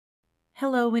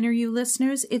Hello, Interview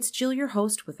listeners. It's Jill, your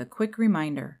host, with a quick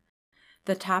reminder.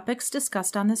 The topics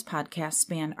discussed on this podcast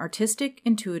span artistic,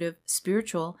 intuitive,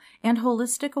 spiritual, and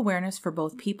holistic awareness for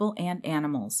both people and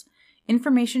animals.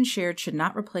 Information shared should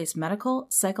not replace medical,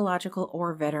 psychological,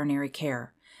 or veterinary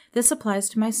care. This applies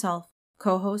to myself,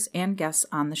 co-hosts, and guests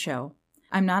on the show.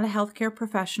 I'm not a healthcare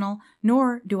professional,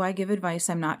 nor do I give advice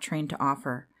I'm not trained to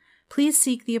offer. Please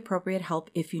seek the appropriate help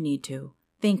if you need to.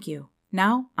 Thank you.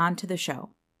 Now, on to the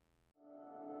show.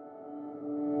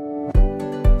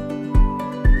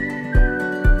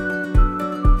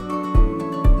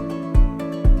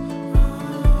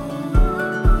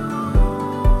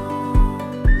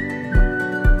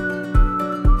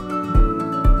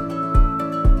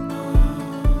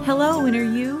 Hello, Inner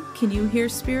You. Can you hear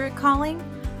Spirit calling?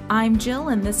 I'm Jill,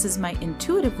 and this is my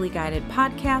intuitively guided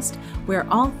podcast where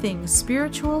all things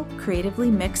spiritual creatively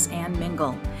mix and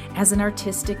mingle. As an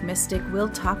artistic mystic, we'll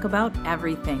talk about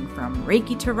everything from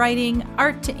Reiki to writing,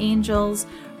 art to angels,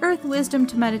 earth wisdom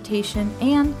to meditation,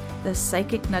 and the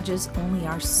psychic nudges only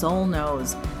our soul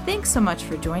knows. Thanks so much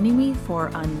for joining me for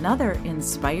another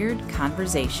inspired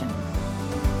conversation.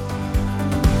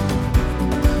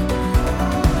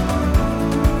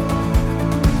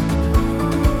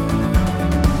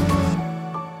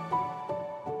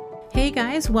 Hey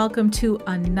guys, welcome to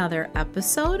another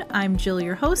episode. I'm Jill,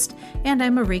 your host, and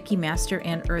I'm a Reiki master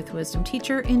and earth wisdom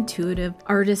teacher, intuitive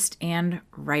artist, and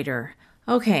writer.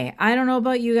 Okay, I don't know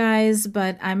about you guys,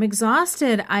 but I'm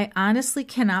exhausted. I honestly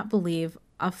cannot believe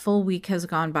a full week has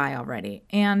gone by already,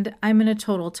 and I'm in a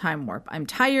total time warp. I'm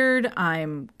tired,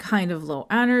 I'm kind of low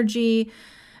energy,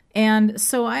 and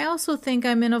so I also think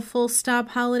I'm in a full stop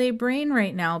holiday brain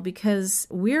right now because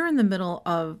we're in the middle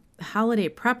of holiday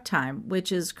prep time,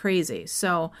 which is crazy.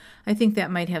 So I think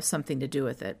that might have something to do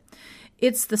with it.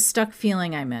 It's the stuck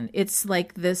feeling I'm in. It's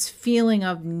like this feeling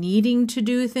of needing to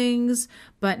do things,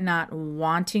 but not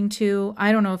wanting to.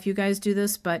 I don't know if you guys do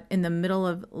this, but in the middle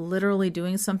of literally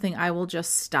doing something, I will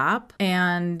just stop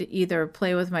and either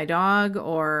play with my dog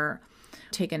or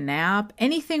take a nap,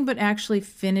 anything but actually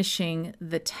finishing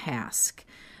the task.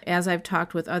 As I've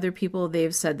talked with other people,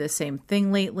 they've said the same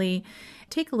thing lately.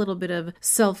 Take a little bit of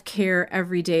self-care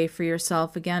every day for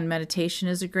yourself. Again, meditation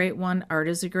is a great one. Art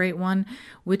is a great one,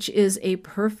 which is a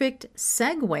perfect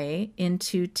segue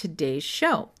into today's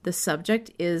show. The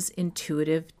subject is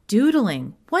intuitive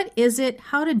doodling. What is it?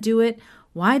 How to do it?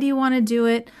 Why do you want to do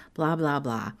it? Blah, blah,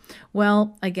 blah.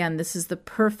 Well, again, this is the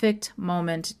perfect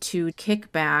moment to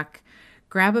kick back,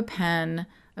 grab a pen,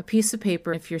 a piece of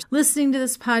paper, if you're listening to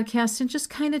this podcast, and just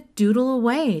kind of doodle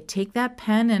away. Take that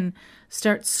pen and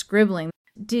start scribbling.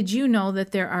 Did you know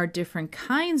that there are different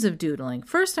kinds of doodling?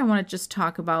 First, I want to just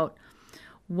talk about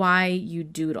why you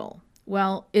doodle.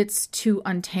 Well, it's to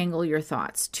untangle your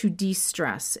thoughts, to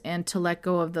de-stress, and to let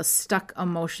go of the stuck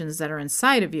emotions that are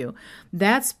inside of you.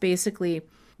 That's basically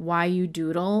why you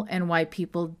doodle and why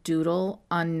people doodle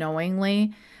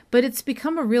unknowingly. But it's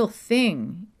become a real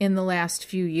thing in the last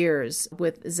few years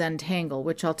with Zentangle,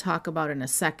 which I'll talk about in a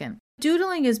second.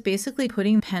 Doodling is basically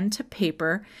putting pen to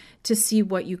paper to see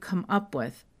what you come up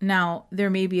with. Now, there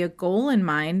may be a goal in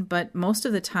mind, but most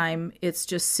of the time it's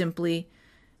just simply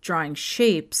drawing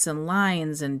shapes and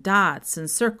lines and dots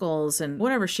and circles and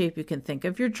whatever shape you can think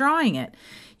of, you're drawing it.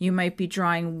 You might be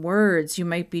drawing words. You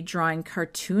might be drawing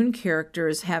cartoon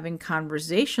characters having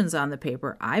conversations on the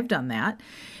paper. I've done that.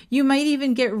 You might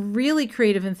even get really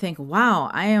creative and think, wow,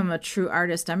 I am a true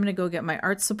artist. I'm going to go get my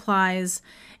art supplies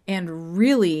and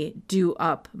really do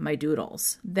up my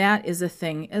doodles. That is a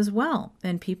thing as well.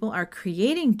 And people are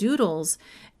creating doodles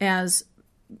as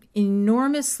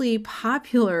enormously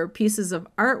popular pieces of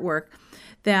artwork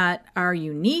that are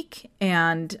unique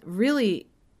and really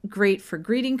great for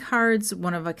greeting cards,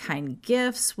 one-of-a-kind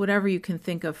gifts, whatever you can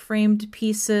think of, framed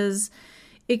pieces.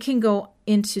 It can go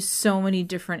into so many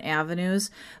different avenues,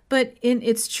 but in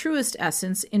its truest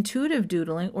essence, intuitive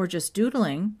doodling or just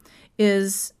doodling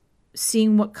is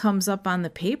seeing what comes up on the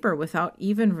paper without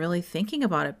even really thinking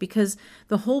about it, because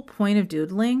the whole point of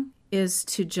doodling is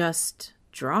to just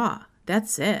draw.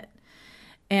 That's it.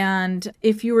 And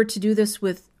if you were to do this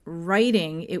with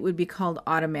writing, it would be called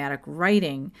automatic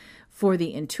writing. For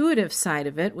the intuitive side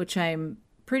of it, which I'm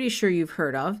pretty sure you've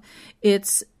heard of,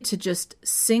 it's to just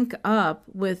sync up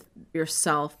with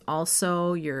yourself,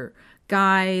 also your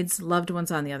guides, loved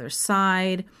ones on the other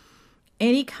side.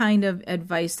 Any kind of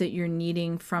advice that you're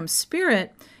needing from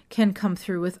spirit can come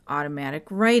through with automatic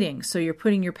writing. So you're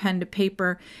putting your pen to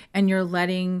paper and you're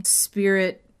letting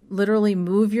spirit literally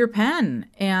move your pen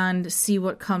and see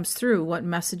what comes through, what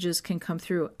messages can come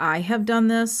through. I have done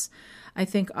this. I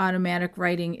think automatic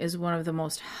writing is one of the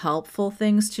most helpful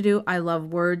things to do. I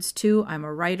love words too. I'm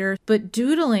a writer. But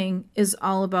doodling is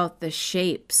all about the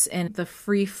shapes and the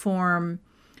free form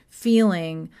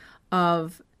feeling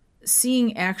of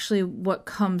seeing actually what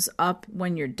comes up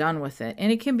when you're done with it.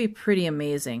 And it can be pretty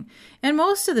amazing. And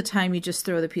most of the time you just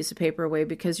throw the piece of paper away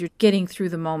because you're getting through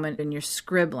the moment and you're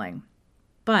scribbling.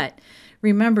 But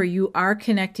remember, you are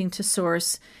connecting to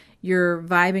source. You're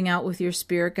vibing out with your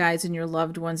spirit guides and your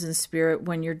loved ones in spirit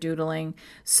when you're doodling.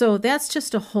 So that's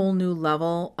just a whole new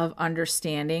level of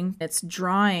understanding. It's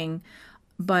drawing,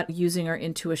 but using our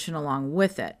intuition along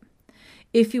with it.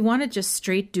 If you want to just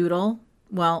straight doodle,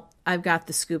 well, I've got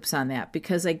the scoops on that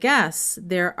because I guess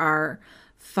there are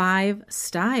 5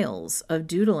 styles of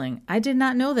doodling. I did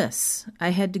not know this. I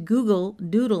had to Google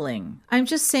doodling. I'm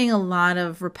just saying a lot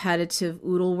of repetitive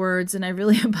oodle words, and I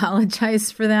really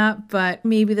apologize for that, but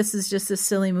maybe this is just a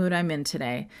silly mood I'm in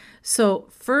today. So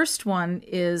first one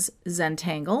is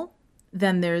Zentangle.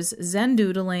 Then there's Zen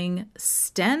doodling,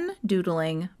 Sten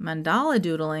doodling, mandala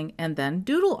doodling, and then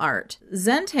doodle art.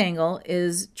 Zentangle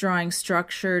is drawing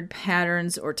structured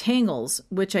patterns or tangles,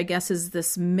 which I guess is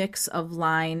this mix of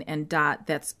line and dot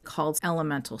that's called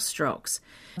elemental strokes.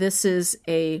 This is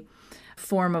a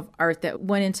form of art that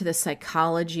went into the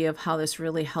psychology of how this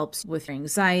really helps with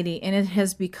anxiety, and it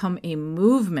has become a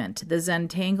movement. The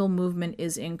Zentangle movement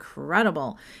is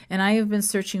incredible, and I have been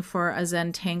searching for a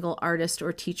Zentangle artist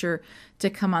or teacher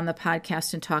to come on the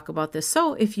podcast and talk about this.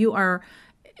 So if you are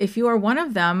one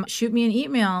of them, shoot me an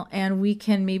email and we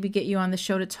can maybe get you on the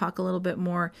show to talk a little bit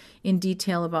more in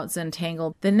detail about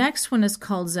Zentangle. The next one is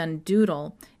called Zen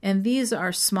Doodle, and these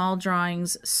are small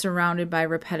drawings surrounded by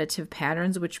repetitive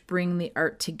patterns which bring the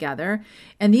art together.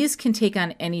 And these can take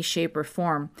on any shape or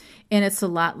form. And it's a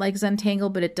lot like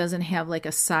Zentangle, but it doesn't have like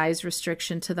a size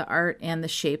restriction to the art and the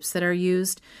shapes that are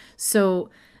used.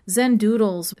 So Zen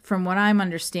Doodles, from what I'm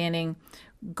understanding,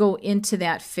 go into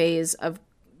that phase of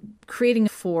creating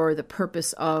for the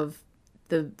purpose of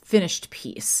the finished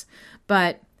piece.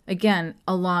 But again,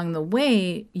 along the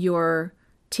way, you're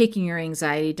taking your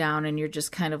anxiety down and you're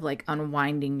just kind of like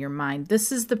unwinding your mind.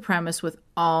 This is the premise with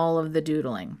all of the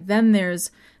doodling. Then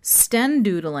there's Sten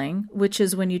doodling, which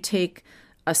is when you take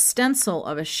a stencil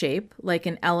of a shape, like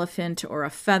an elephant or a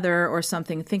feather or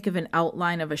something. Think of an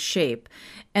outline of a shape.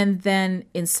 And then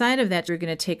inside of that, you're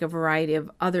going to take a variety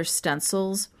of other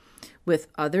stencils with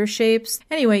other shapes.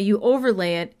 Anyway, you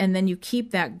overlay it and then you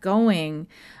keep that going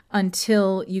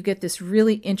until you get this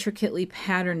really intricately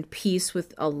patterned piece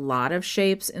with a lot of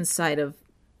shapes inside of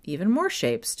even more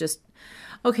shapes.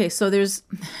 Okay, so there's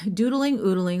doodling,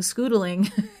 oodling, scoodling,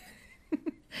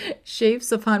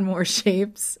 shapes upon more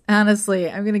shapes. Honestly,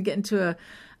 I'm going to get into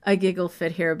a giggle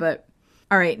fit here, but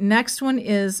all right, next one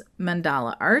is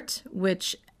mandala art,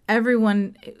 which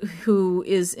everyone who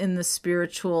is in the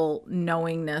spiritual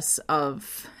knowingness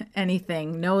of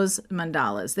anything knows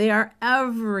mandalas. They are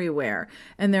everywhere,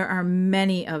 and there are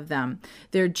many of them.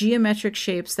 They're geometric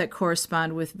shapes that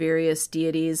correspond with various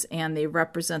deities, and they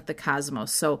represent the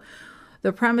cosmos. So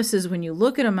the premise is when you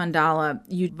look at a mandala,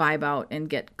 you vibe out and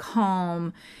get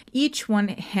calm. Each one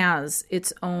has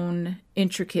its own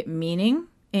intricate meaning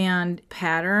and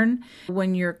pattern.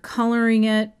 When you're coloring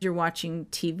it, you're watching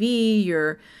TV,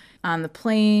 you're on the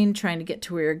plane trying to get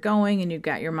to where you're going, and you've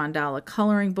got your mandala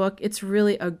coloring book. It's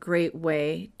really a great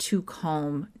way to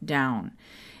calm down.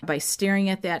 By staring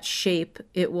at that shape,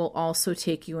 it will also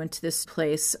take you into this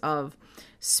place of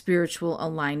spiritual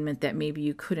alignment that maybe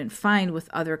you couldn't find with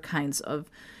other kinds of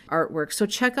artwork. So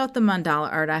check out the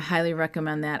mandala art. I highly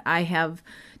recommend that. I have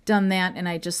done that, and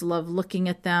I just love looking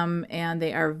at them, and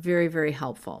they are very, very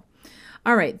helpful.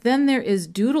 All right, then there is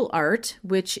doodle art,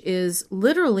 which is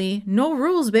literally no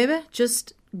rules, baby.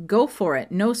 Just go for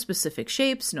it. No specific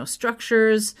shapes, no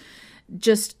structures,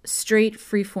 just straight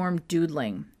freeform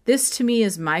doodling. This to me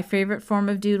is my favorite form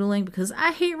of doodling because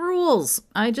I hate rules.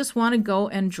 I just want to go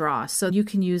and draw. So you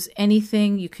can use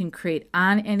anything. You can create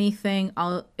on anything.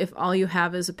 If all you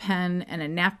have is a pen and a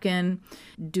napkin,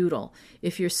 doodle.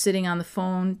 If you're sitting on the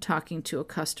phone talking to a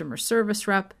customer service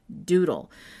rep,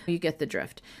 doodle. You get the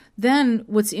drift. Then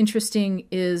what's interesting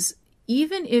is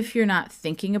even if you're not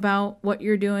thinking about what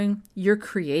you're doing, you're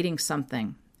creating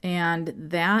something. And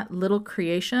that little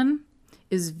creation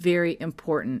is very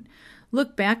important.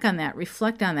 Look back on that,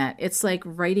 reflect on that. It's like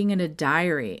writing in a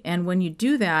diary. And when you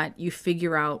do that, you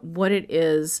figure out what it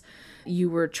is you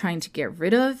were trying to get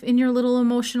rid of in your little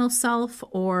emotional self,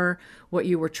 or what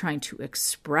you were trying to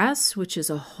express, which is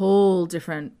a whole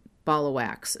different ball of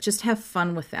wax. Just have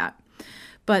fun with that.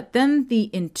 But then the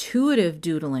intuitive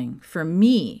doodling, for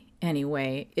me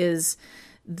anyway, is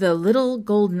the little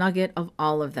gold nugget of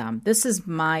all of them. This is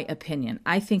my opinion.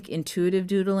 I think intuitive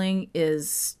doodling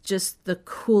is just the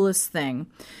coolest thing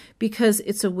because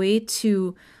it's a way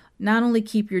to not only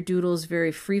keep your doodles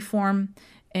very freeform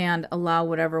and allow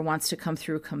whatever wants to come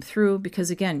through,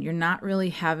 because again, you're not really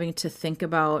having to think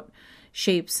about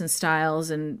shapes and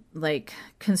styles and like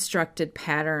constructed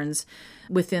patterns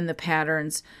within the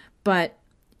patterns, but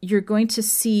you're going to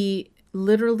see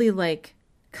literally like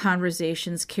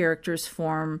conversations, characters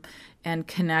form and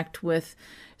connect with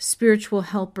spiritual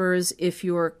helpers. If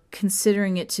you're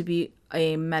considering it to be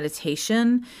a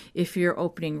meditation, if you're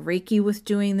opening Reiki with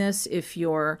doing this, if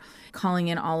you're calling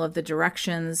in all of the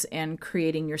directions and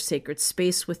creating your sacred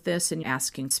space with this and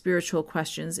asking spiritual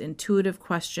questions, intuitive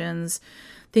questions,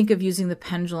 think of using the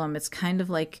pendulum. It's kind of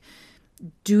like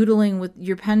doodling with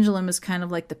your pendulum is kind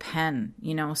of like the pen,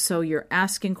 so you're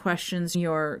asking questions,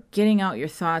 you're getting out your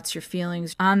thoughts, your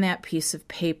feelings on that piece of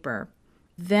paper.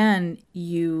 Then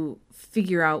you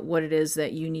figure out what it is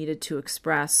that you needed to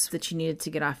express, that you needed to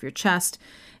get off your chest,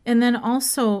 and then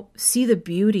also see the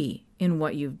beauty in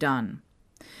what you've done.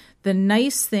 The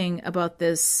nice thing about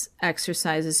this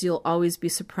exercise is you'll always be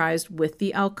surprised with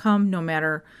the outcome, no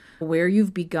matter where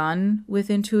you've begun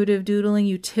with intuitive doodling.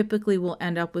 You typically will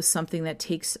end up with something that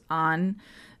takes on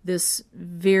this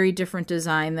very different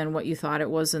design than what you thought it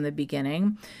was in the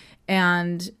beginning.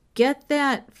 And get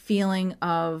that feeling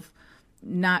of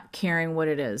not caring what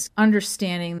it is.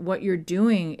 Understanding what you're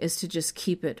doing is to just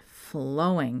keep it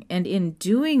flowing. And in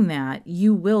doing that,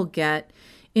 you will get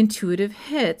intuitive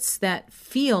hits that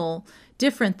feel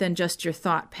different than just your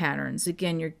thought patterns.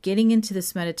 Again, you're getting into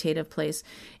this meditative place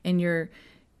and you're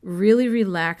really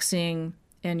relaxing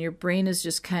and your brain is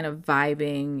just kind of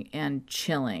vibing and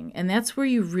chilling. And that's where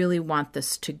you really want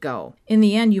this to go. In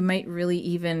the end, you might really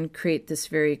even create this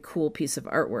very cool piece of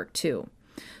artwork too.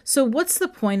 So what's the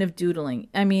point of doodling?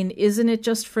 I mean, isn't it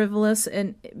just frivolous?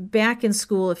 And back in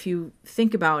school, if you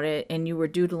think about it and you were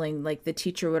doodling, like the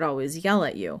teacher would always yell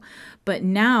at you. But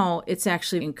now it's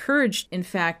actually encouraged. In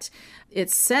fact,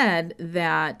 it's said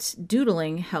that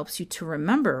doodling helps you to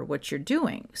remember what you're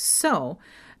doing. So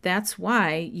that's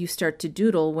why you start to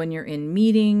doodle when you're in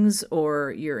meetings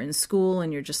or you're in school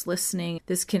and you're just listening.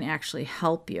 This can actually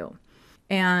help you.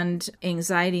 And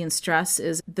anxiety and stress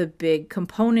is the big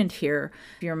component here.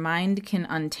 Your mind can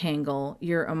untangle,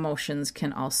 your emotions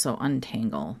can also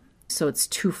untangle. So it's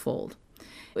twofold.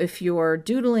 If you're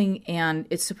doodling and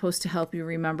it's supposed to help you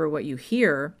remember what you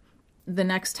hear, the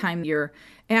next time you're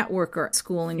at work or at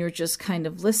school and you're just kind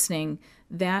of listening,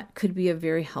 that could be a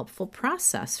very helpful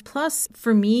process. Plus,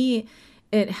 for me,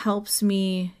 it helps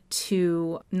me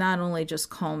to not only just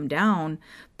calm down,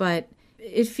 but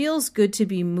it feels good to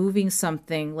be moving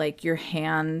something like your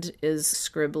hand is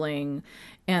scribbling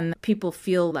and people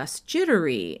feel less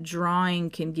jittery. Drawing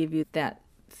can give you that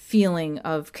feeling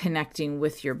of connecting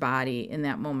with your body in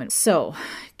that moment. So,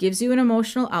 gives you an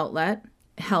emotional outlet,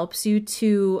 helps you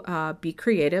to be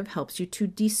creative, helps you to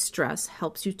de-stress,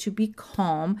 helps you to be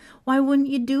calm. Why wouldn't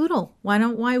you doodle?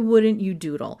 Why wouldn't you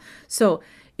doodle? So,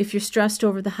 if you're stressed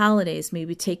over the holidays,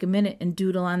 maybe take a minute and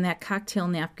doodle on that cocktail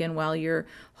napkin while you're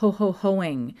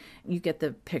ho-ho-hoing. You get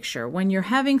the picture. When you're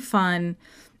having fun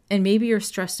and maybe you're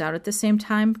stressed out at the same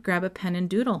time, grab a pen and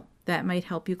doodle. That might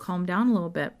help you calm down a little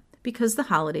bit because the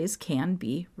holidays can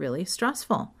be really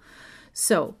stressful.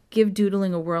 So give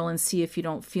doodling a whirl and see if you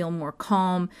don't feel more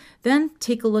calm. Then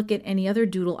take a look at any other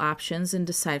doodle options and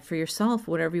decide for yourself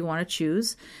whatever you want to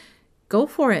choose. Go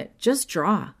for it. Just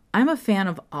draw. I'm a fan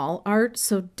of all art,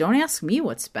 so don't ask me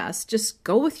what's best. Just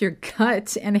go with your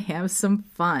gut and have some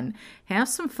fun. Have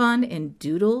some fun and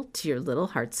doodle to your little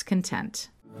heart's content.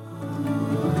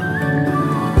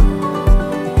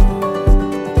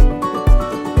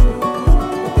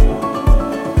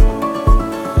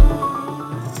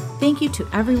 Thank you to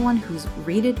everyone who's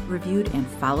rated, reviewed, and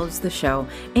follows the show.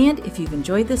 And if you've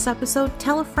enjoyed this episode,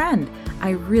 tell a friend. I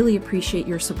really appreciate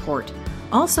your support.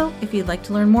 Also, if you'd like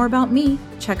to learn more about me,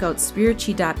 check out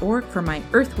spirichi.org for my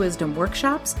Earth Wisdom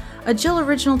workshops,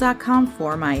 ajilloriginal.com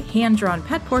for my hand-drawn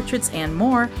pet portraits and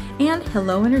more, and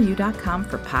helloinneryou.com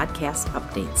for podcast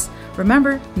updates.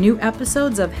 Remember, new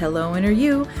episodes of Hello Inner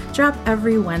You drop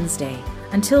every Wednesday.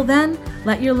 Until then,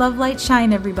 let your love light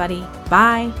shine, everybody.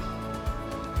 Bye.